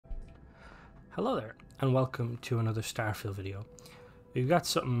Hello there, and welcome to another Starfield video. We've got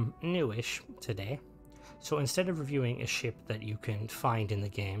something newish today. So instead of reviewing a ship that you can find in the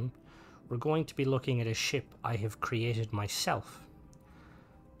game, we're going to be looking at a ship I have created myself.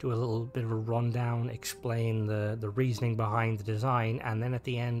 Do a little bit of a rundown, explain the reasoning behind the design, and then at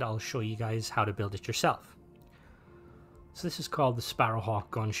the end I'll show you guys how to build it yourself. So this is called the Sparrowhawk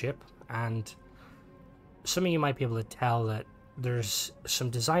gunship, and some of you might be able to tell that there's some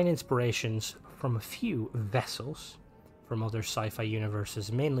design inspirations from a few vessels from other sci-fi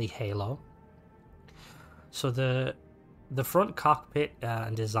universes, mainly Halo. So the front cockpit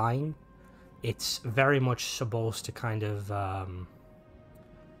and design, it's very much supposed to kind of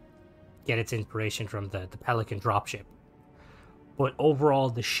get its inspiration from the Pelican dropship. But overall,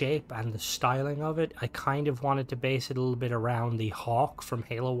 the shape and the styling of it, I kind of wanted to base it a little bit around the Hawk from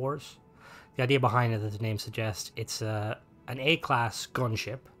Halo Wars. The idea behind it, as the name suggests, it's an A-class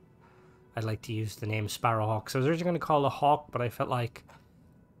gunship. I'd like to use the name Sparrowhawk. So I was originally going to call it a Hawk, but I felt like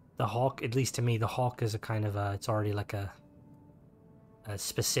the Hawk, at least to me, the Hawk is a kind of it's already like a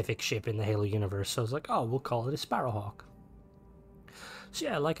specific ship in the Halo universe. So I was like, oh, we'll call it a Sparrowhawk. So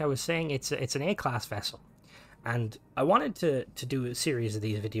yeah, like I was saying, it's an A-class vessel. And I wanted to do a series of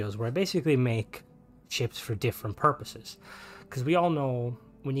these videos where I basically make ships for different purposes. Because we all know,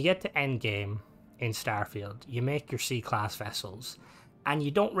 when you get to endgame in Starfield, you make your C-class vessels, and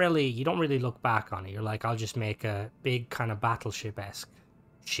you don't really look back on it. You're like, I'll just make a big kind of battleship-esque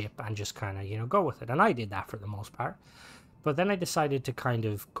ship and just kind of, go with it. And I did that for the most part. But then I decided to kind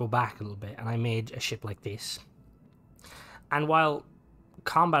of go back a little bit, and I made a ship like this. And while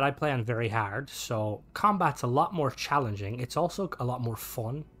combat I play on very hard, so combat's a lot more challenging, it's also a lot more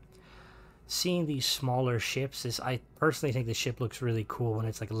fun. Seeing these smaller ships I personally think the ship looks really cool when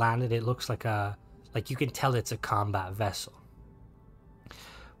it's like landed. It looks like you can tell it's a combat vessel.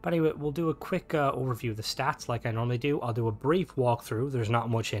 But anyway, we'll do a quick overview of the stats like I normally do. I'll do a brief walkthrough, there's not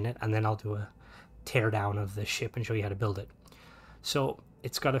much in it, and then I'll do a teardown of the ship and show you how to build it. So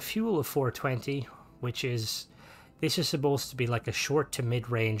it's got a fuel of 420, which is, this is supposed to be like a short to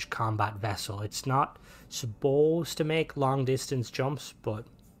mid-range combat vessel. It's not supposed to make long distance jumps, but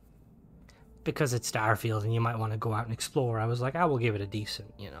because it's Starfield and you might want to go out and explore, I was like, I will give it a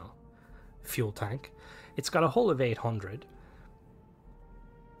decent, fuel tank. It's got a hull of 800.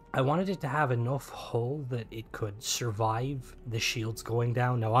 I wanted it to have enough hull that it could survive the shields going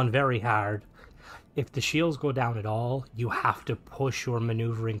down. Now, on very hard, if the shields go down at all, you have to push your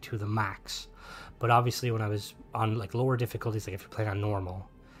maneuvering to the max. But obviously, when I was on like lower difficulties, like if you're playing on normal,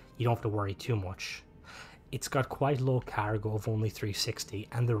 you don't have to worry too much. It's got quite low cargo of only 360,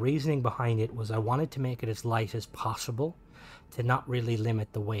 and the reasoning behind it was I wanted to make it as light as possible to not really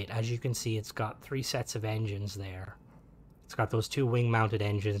limit the weight. As you can see, it's got 3 sets of engines there. It's got those 2 wing-mounted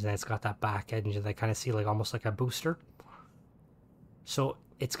engines, and it's got that back engine that I kind of see like almost like a booster. So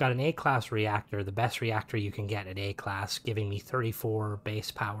it's got an A-class reactor, the best reactor you can get at A-class, giving me 34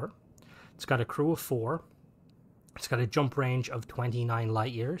 base power. It's got a crew of 4. It's got a jump range of 29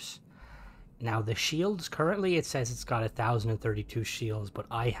 light years. Now the shields, currently it says it's got 1,032 shields, but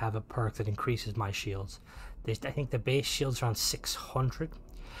I have a perk that increases my shields. I think the base shield's around 600.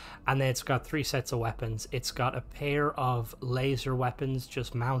 And then it's got 3 sets of weapons. It's got a pair of laser weapons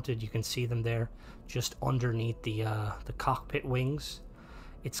just mounted. You can see them there, just underneath the cockpit wings.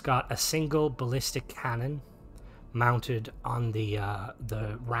 It's got a single ballistic cannon mounted on the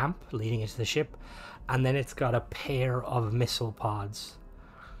ramp leading into the ship, and then it's got a pair of missile pods.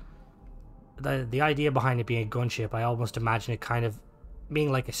 The idea behind it being a gunship, I almost imagine it kind of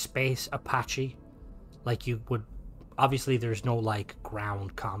being like a space Apache, like you would. Obviously, there's no like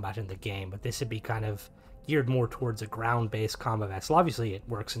ground combat in the game, but this would be kind of geared more towards a ground-based combat vessel. Obviously, it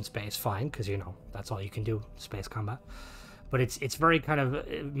works in space fine because that's all you can do, space combat. But it's very kind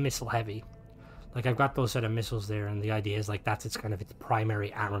of missile heavy. Like I've got those set of missiles there, and the idea is like that's its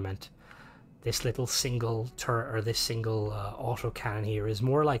primary armament. This little single turret or this single auto cannon here is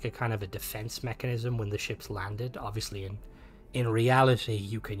more like a kind of a defense mechanism when the ship's landed. Obviously, in reality,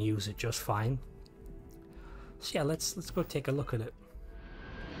 you can use it just fine. So yeah, let's go take a look at it.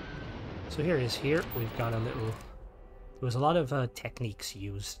 So here we've got a little. There was a lot of techniques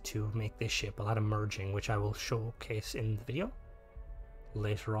used to make this ship, a lot of merging, which I will showcase in the video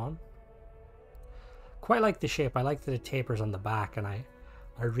later on. Quite like the shape. I like that it tapers on the back, and I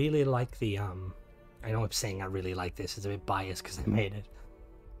really like the I know I'm saying I really like this, it's a bit biased because I made it,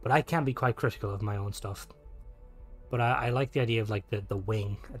 but I can be quite critical of my own stuff. But I like the idea of like the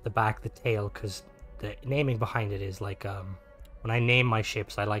wing at the back, the tail, because the naming behind it is like when I name my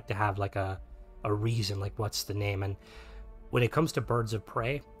ships, I like to have like a reason, like what's the name. And when it comes to birds of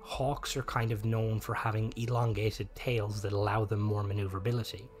prey, hawks are kind of known for having elongated tails that allow them more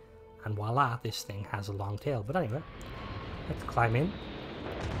maneuverability. And voila, this thing has a long tail. But anyway, let's climb in.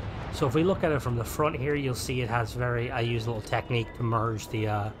 So if we look at it from the front here, you'll see it has I use a little technique to merge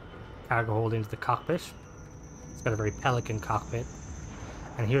the cargo hold into the cockpit. It's got a very pelican cockpit.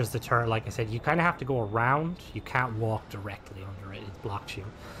 And here's the turret. Like I said, you kind of have to go around. You can't walk directly under it. It blocks you.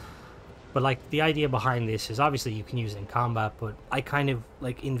 But like the idea behind this is obviously you can use it in combat, but I kind of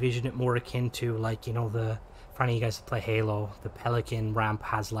like envision it more akin to like, you know, for any of you guys that play Halo, the Pelican ramp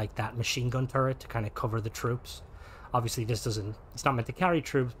has like that machine gun turret to kind of cover the troops. Obviously it's not meant to carry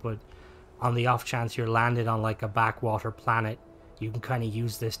troops, but on the off chance you're landed on like a backwater planet, you can kind of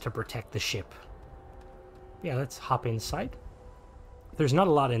use this to protect the ship. Yeah, let's hop inside. There's not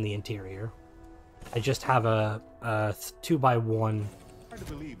a lot in the interior. I just have a 2x1. Hard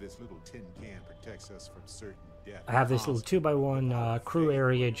to believe this little tin can protects us from certain death. I have this little 2x1 crew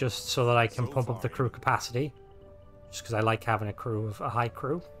area just so that I can pump up the crew capacity. Just because I like having a high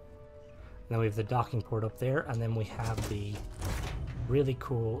crew. And then we have the docking port up there, and then we have the really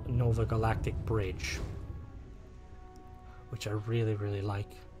cool Nova Galactic bridge, which I really, really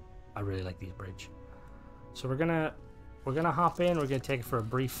like. I really like these bridge. So we're gonna hop in. We're gonna take it for a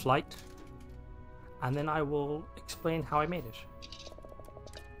brief flight, and then I will explain how I made it.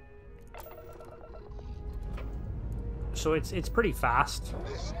 So it's pretty fast.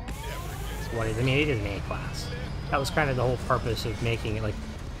 I mean, it is an A-class. That was kind of the whole purpose of making it, like,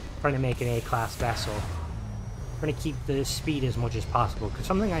 trying to make an A-class vessel. Trying to keep the speed as much as possible, because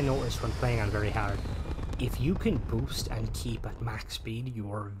something I noticed when playing on very hard, if you can boost and keep at max speed,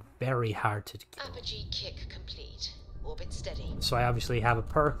 you are very hard to kill. Apogee kick complete. Orbit steady. So I obviously have a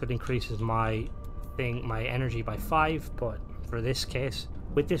perk that increases my energy by 5, but for this case,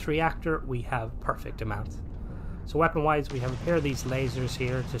 with this reactor, we have perfect amount. So weapon-wise, we have a pair of these lasers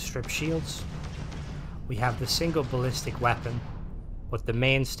here to strip shields. We have the single ballistic weapon, but the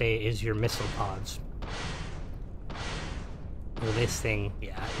mainstay is your missile pods. Well, this thing,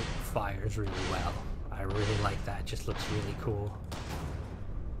 yeah, it fires really well. I really like that. It just looks really cool.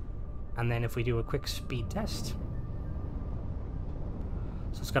 And then if we do a quick speed test.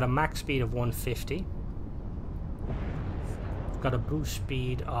 So it's got a max speed of 150. It's got a boost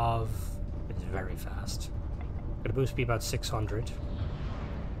speed of... It's very fast. Got a boost speed about 600.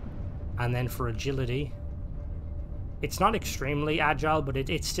 And then for agility, it's not extremely agile, but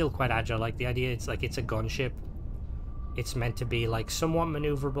it's still quite agile. Like the idea, it's like it's a gunship. It's meant to be like somewhat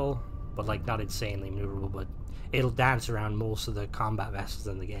maneuverable, but like not insanely maneuverable. But it'll dance around most of the combat vessels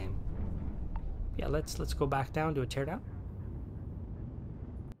in the game. Yeah, let's go back down to a teardown.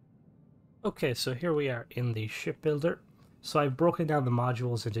 Okay, so here we are in the shipbuilder. So I've broken down the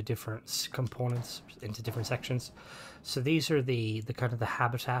modules into different components, into different sections. So these are the kind of the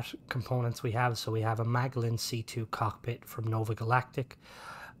habitat components we have. So we have a Magellan C2 cockpit from Nova Galactic.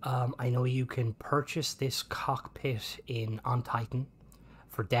 I know you can purchase this cockpit on Titan,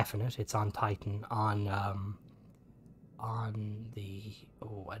 for definite. It's on Titan on the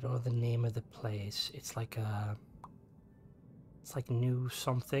I don't know the name of the place. It's like New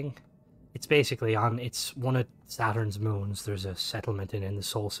something. It's basically it's one of Saturn's moons. There's a settlement in the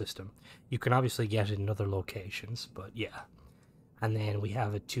Sol system. You can obviously get it in other locations, but yeah. And then we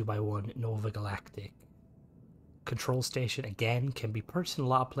have a 2x1 Nova Galactic control station. Again, can be purchased in a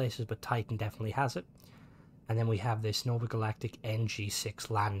lot of places, but Titan definitely has it. And then we have this Nova Galactic NG6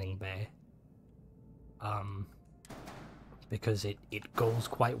 landing bay. Because it goes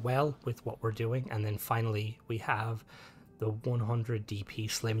quite well with what we're doing. And then finally, we have the 100 DP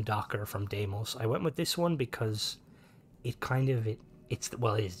Slim Docker from Deimos. I went with this one because it's just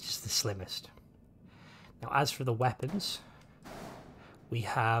the slimmest. Now, as for the weapons, we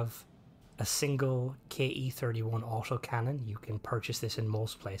have a single KE-31 autocannon. You can purchase this in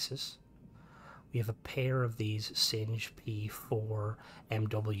most places. We have a pair of these Singe P4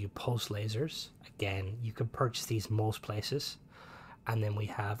 MW pulse lasers. Again, you can purchase these most places. And then we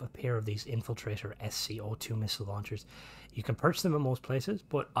have a pair of these Infiltrator SC-02 missile launchers. You can purchase them in most places,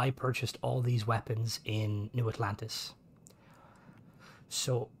 but I purchased all these weapons in New Atlantis.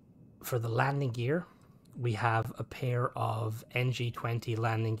 So for the landing gear, we have a pair of NG-20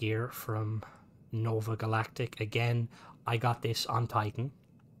 landing gear from Nova Galactic. Again, I got this on Titan.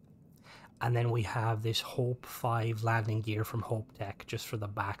 And then we have this Hope 5 landing gear from Hope Tech, just for the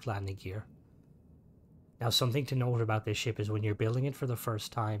back landing gear. Now, something to note about this ship is when you're building it for the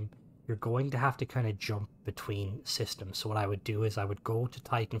first time, you're going to have to kind of jump between systems. So what I would do is I would go to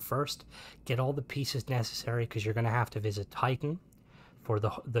Titan first, get all the pieces necessary, because you're going to have to visit Titan for the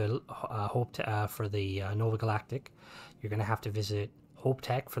for the Nova Galactic, you're going to have to visit Hope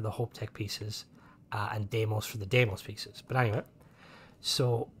Tech for the Hope Tech pieces, and Deimos for the Deimos pieces. But anyway,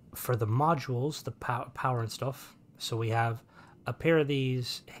 so for the modules, the power and stuff, so we have a pair of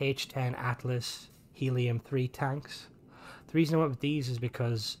these H10 Atlas Helium-3 tanks. The reason I went with these is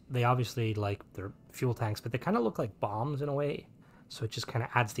because they obviously, like, they're fuel tanks, but they kind of look like bombs in a way, so it just kind of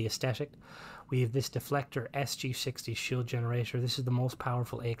adds the aesthetic. We have this Deflector SG-60 shield generator. This is the most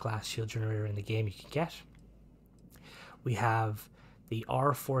powerful A-class shield generator in the game you can get. We have the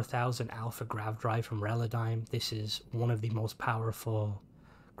R4000 Alpha Grav Drive from Relodyne. This is one of the most powerful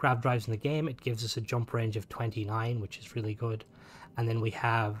grav drives in the game. It gives us a jump range of 29, which is really good. And then we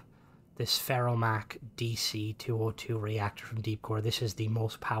have this Sparrowhawk DC-202 reactor from Deep Core. This is the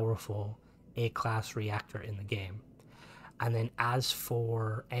most powerful A-class reactor in the game. And then as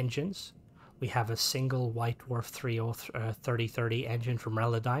for engines, we have a single White Dwarf 3030 engine from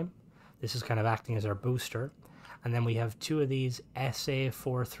Relodyne. This is kind of acting as our booster. And then we have two of these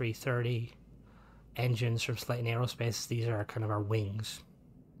SA-4330 engines from Slayton Aerospace. These are kind of our wings.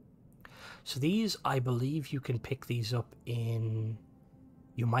 So these, I believe you can pick these up in...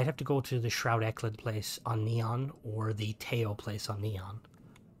 You might have to go to the Shroud Eklund place on Neon or the Teo place on Neon.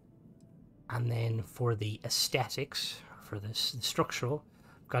 And then for the aesthetics, for this the structural,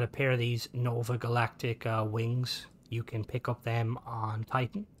 I've got a pair of these Nova Galactic wings. You can pick up them on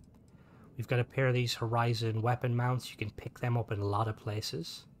Titan. We've got a pair of these Horizon weapon mounts. You can pick them up in a lot of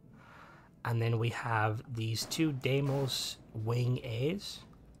places. And then we have these two Deimos Wing A's.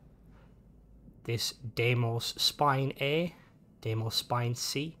 This Deimos Spine A, Deimos Spine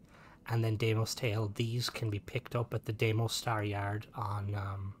C, and then Deimos Tail. These can be picked up at the Deimos Star Yard on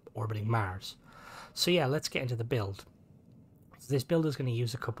orbiting Mars. So yeah, let's get into the build. So this build is going to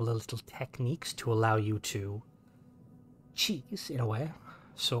use a couple of little techniques to allow you to cheese in a way.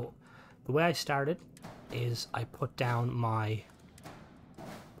 So the way I started is I put down my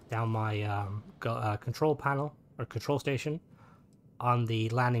control panel or control station on the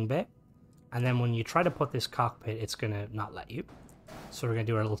landing bay. And then when you try to put this cockpit, it's going to not let you. So we're going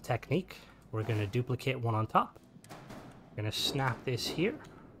to do our little technique. We're going to duplicate one on top. We're going to snap this here.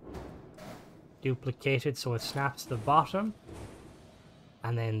 Duplicate it so it snaps the bottom.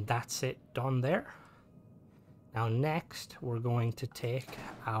 And then that's it done there. Now next, we're going to take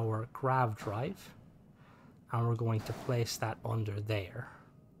our grav drive. And we're going to place that under there.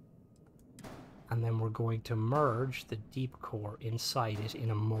 And then we're going to merge the deep core inside it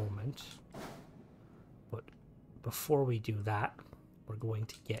in a moment. But before we do that, we're going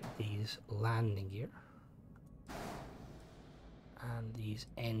to get these landing gear and these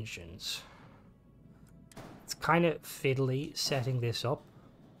engines. It's kind of fiddly setting this up,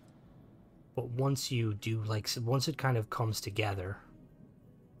 but once you do, like, once it kind of comes together,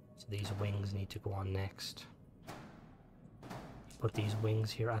 so these wings need to go on next. Put these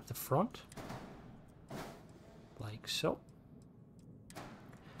wings here at the front. Like so.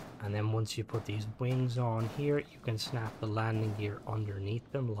 And then once you put these wings on here, you can snap the landing gear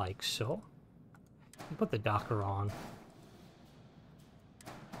underneath them like so. And put the docker on.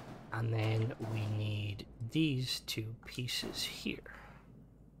 And then we need these two pieces here.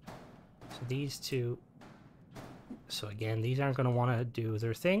 So these two, so again, these aren't going to want to do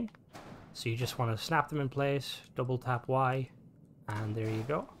their thing. So you just want to snap them in place, double tap Y, and there you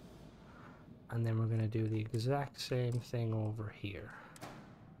go. And then we're going to do the exact same thing over here.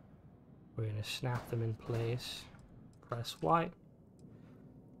 We're going to snap them in place, press Y,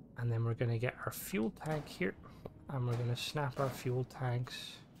 and then we're going to get our fuel tank here, and we're going to snap our fuel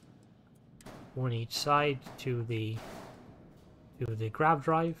tanks one each side to the grav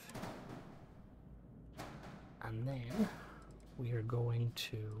drive. And then we are going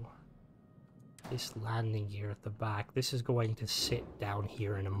to this landing gear at the back. This is going to sit down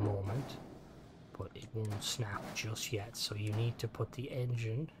here in a moment, but it won't snap just yet. So you need to put the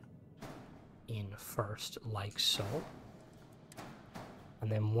engine in first, like so.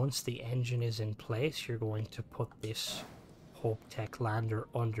 And then once the engine is in place, you're going to put this Hope Tech lander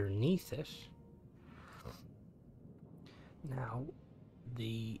underneath it. Now,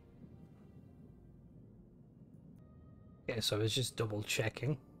 so I was just double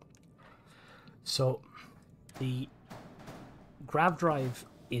checking. So the grav drive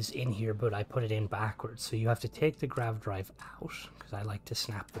is in here, but I put it in backwards. So you have to take the grav drive out, because I like to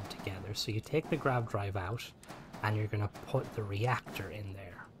snap them together. So you take the grav drive out, and you're going to put the reactor in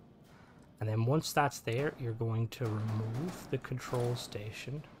there. And then once that's there, you're going to remove the control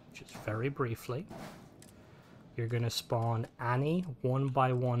station, just very briefly. You're going to spawn any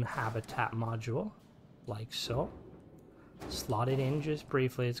 1x1 habitat module, like so. slot it in just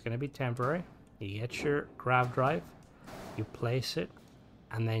briefly. It's going to be temporary. You get your grav drive, you place it,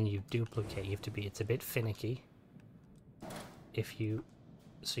 and then you duplicate. You have to be, it's a bit finicky.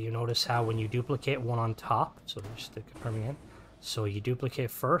 So you notice how when you duplicate one on top, so just to confirm again, so you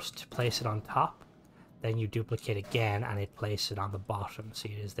duplicate first, place it on top, then you duplicate again and it places it on the bottom. See,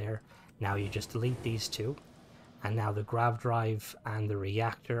 it is there. Now you just delete these two, and now the grav drive and the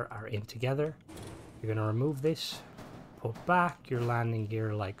reactor are in together. You're going to remove this, put back your landing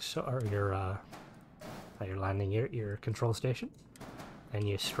gear like so, or your landing gear, your control station. Then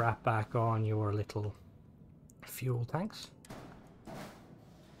you strap back on your little fuel tanks.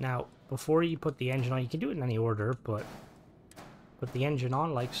 Now, before you put the engine on, you can do it in any order, but put the engine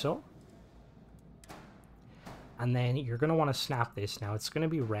on like so. And then you're going to want to snap this. Now, it's going to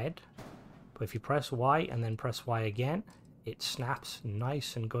be red, but if you press Y and then press Y again, it snaps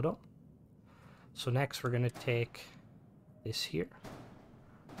nice and good up. So next, we're going to take this here,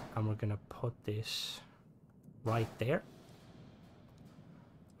 and we're going to put this right there.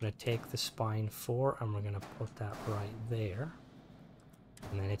 I'm going to take the spine 4, and we're going to put that right there.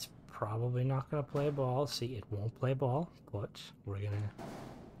 And then it's probably not going to play ball. See, it won't play ball, but we're going to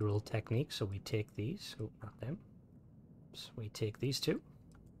do a little technique. So we take these, oh, not them. So we take these two,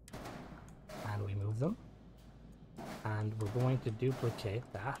 and we move them. And we're going to duplicate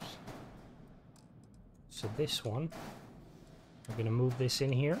that. So this one, we're going to move this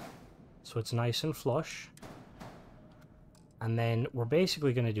in here, so it's nice and flush. And then we're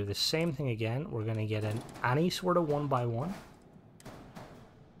basically going to do the same thing again. We're going to get any sort of 1x1.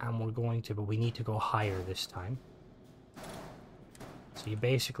 And we're going to, but we need to go higher this time. So you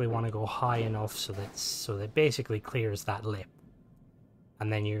basically want to go high enough so that basically clears that lip.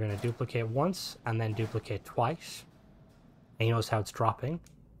 And then you're going to duplicate once and then duplicate twice. And you notice how it's dropping.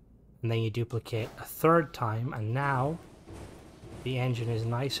 And then you duplicate a third time, and now the engine is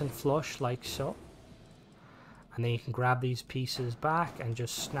nice and flush like so. And then you can grab these pieces back and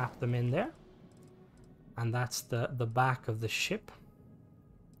just snap them in there. And that's the back of the ship.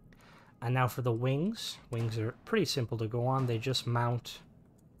 And now for the wings. Wings are pretty simple to go on. They just mount,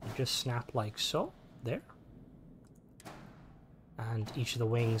 you just snap like so, there. And each of the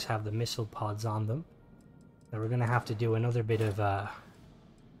wings have the missile pods on them. Now we're going to have to do another bit of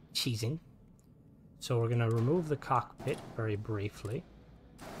cheesing. So we're going to remove the cockpit very briefly.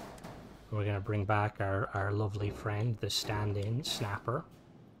 We're going to bring back our lovely friend, the stand-in snapper.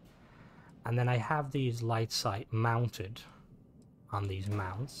 And then I have these light sight mounted on these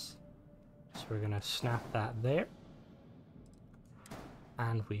mounts. So we're going to snap that there.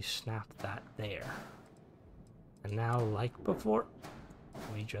 And we snap that there. And now, like before,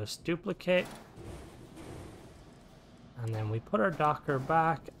 we just duplicate. And then we put our docker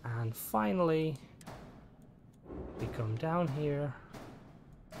back. And finally, we come down here.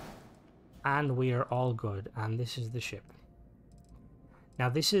 And we are all good. And this is the ship. Now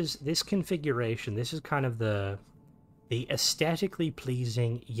this configuration, this is kind of the aesthetically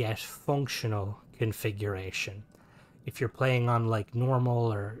pleasing yet functional configuration. If you're playing on like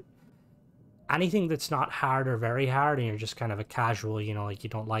normal or anything that's not hard or very hard, and you're just kind of a casual, you know, like you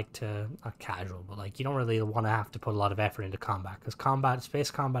don't like to, not casual, but like you don't really want to have to put a lot of effort into combat, because space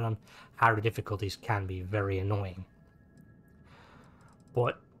combat on harder difficulties can be very annoying.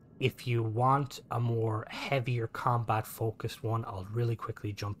 But if you want a more heavier combat focused one, I'll really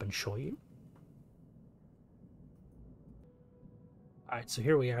quickly jump and show you. Alright, so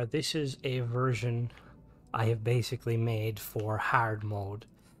here we are. This is a version I have basically made for hard mode.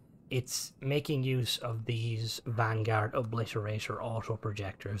 It's making use of these Vanguard Obliterator auto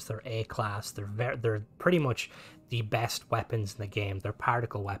projectors. They're A-class. They're pretty much the best weapons in the game. They're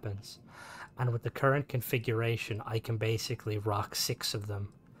particle weapons. And with the current configuration, I can basically rock 6 of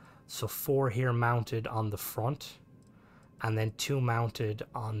them. So 4 here mounted on the front, and then 2 mounted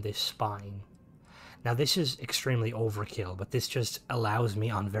on this spine. Now this is extremely overkill, but this just allows me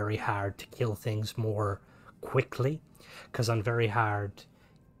on very hard to kill things more quickly, because on very hard,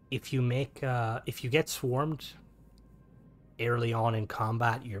 if you get swarmed early on in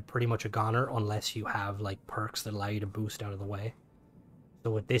combat, you're pretty much a goner unless you have like perks that allow you to boost out of the way.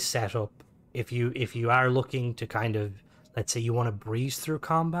 So with this setup, if you are looking to kind of, let's say you want to breeze through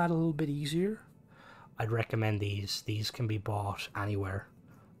combat a little bit easier, I'd recommend these. These can be bought anywhere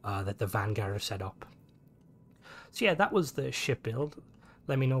that the Vanguard are set up. So yeah, that was the ship build.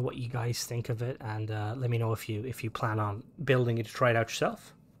 Let me know what you guys think of it, and let me know if you plan on building it to try it out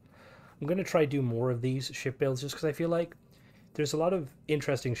yourself. I'm going to try do more of these ship builds just because I feel like there's a lot of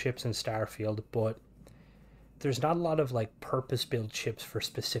interesting ships in Starfield, but there's not a lot of like purpose-built ships for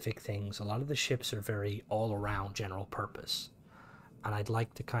specific things. A lot of the ships are very all-around general purpose, and I'd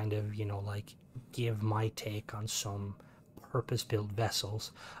like to kind of, you know, like give my take on some purpose-built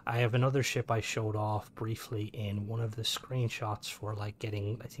vessels. I have another ship I showed off briefly in one of the screenshots for like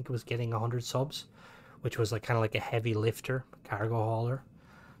getting, I think it was getting 100 subs, which was like kind of like a heavy lifter, cargo hauler.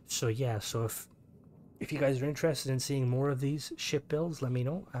 So yeah, so if you guys are interested in seeing more of these ship builds, let me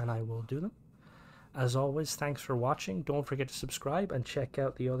know and I will do them. As always, thanks for watching. Don't forget to subscribe and check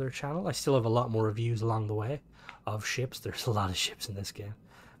out the other channel. I still have a lot more reviews along the way of ships. There's a lot of ships in this game.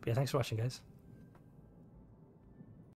 But yeah, thanks for watching, guys.